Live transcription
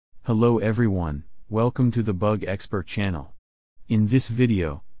Hello everyone, welcome to the Bug Expert channel. In this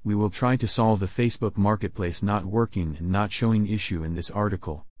video, we will try to solve the Facebook Marketplace not working and not showing issue in this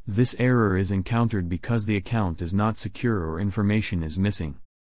article. This error is encountered because the account is not secure or information is missing.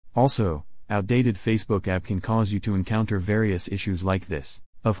 Also, outdated Facebook app can cause you to encounter various issues like this.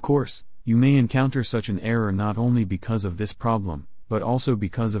 Of course, you may encounter such an error not only because of this problem, but also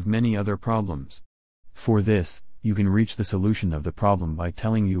because of many other problems. For this, you can reach the solution of the problem by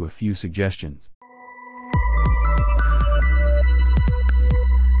telling you a few suggestions.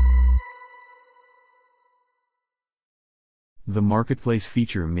 The Marketplace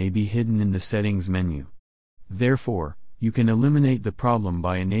feature may be hidden in the Settings menu. Therefore, you can eliminate the problem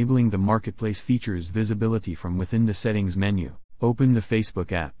by enabling the Marketplace feature's visibility from within the Settings menu. Open the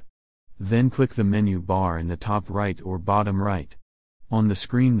Facebook app. Then click the menu bar in the top right or bottom right. On the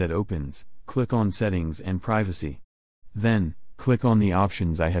screen that opens, click on Settings and Privacy. Then, click on the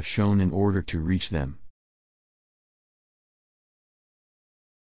options I have shown in order to reach them.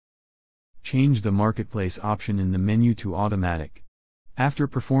 Change the Marketplace option in the menu to Automatic. After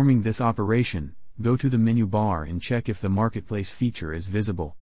performing this operation, go to the menu bar and check if the Marketplace feature is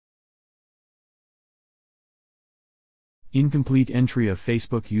visible. Incomplete entry of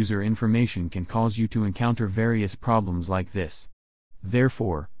Facebook user information can cause you to encounter various problems like this.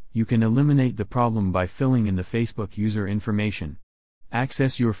 Therefore, you can eliminate the problem by filling in the Facebook user information.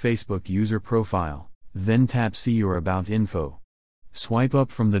 Access your Facebook user profile, then tap See Your About info. Swipe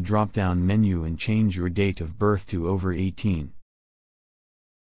up from the drop-down menu and change your date of birth to over 18.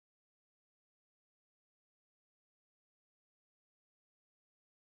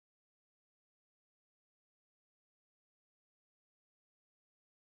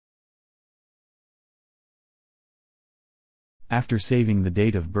 After saving the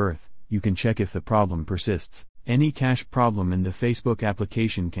date of birth, you can check if the problem persists. Any cache problem in the Facebook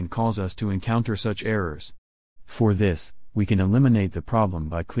application can cause us to encounter such errors. For this, we can eliminate the problem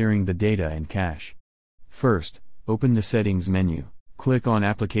by clearing the data and cache. First, open the Settings menu, click on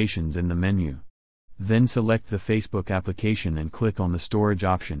Applications in the menu. Then select the Facebook application and click on the Storage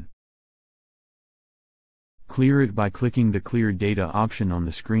option. Clear it by clicking the Clear Data option on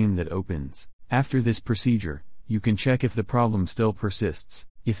the screen that opens. After this procedure, you can check if the problem still persists.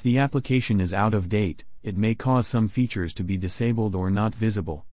 If the application is out of date, it may cause some features to be disabled or not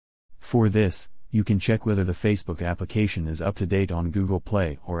visible. For this, you can check whether the Facebook application is up to date on Google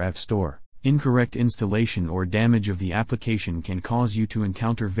Play or App Store. Incorrect installation or damage of the application can cause you to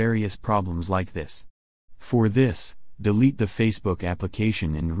encounter various problems like this. For this, delete the Facebook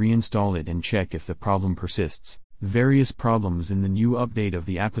application and reinstall it and check if the problem persists. Various problems in the new update of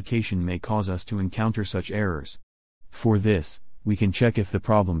the application may cause us to encounter such errors. For this, we can check if the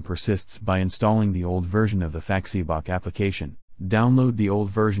problem persists by installing the old version of the Facebook application. Download the old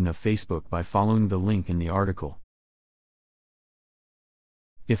version of Facebook by following the link in the article.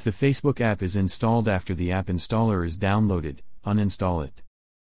 If the Facebook app is installed after the app installer is downloaded, uninstall it.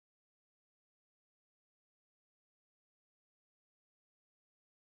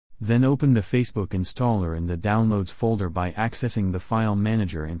 Then open the Facebook installer in the Downloads folder by accessing the File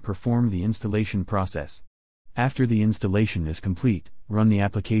Manager and perform the installation process. After the installation is complete, run the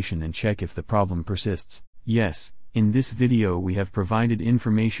application and check if the problem persists. Yes, in this video we have provided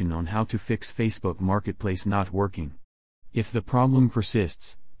information on how to fix Facebook Marketplace not working. If the problem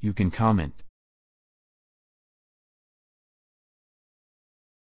persists, you can comment.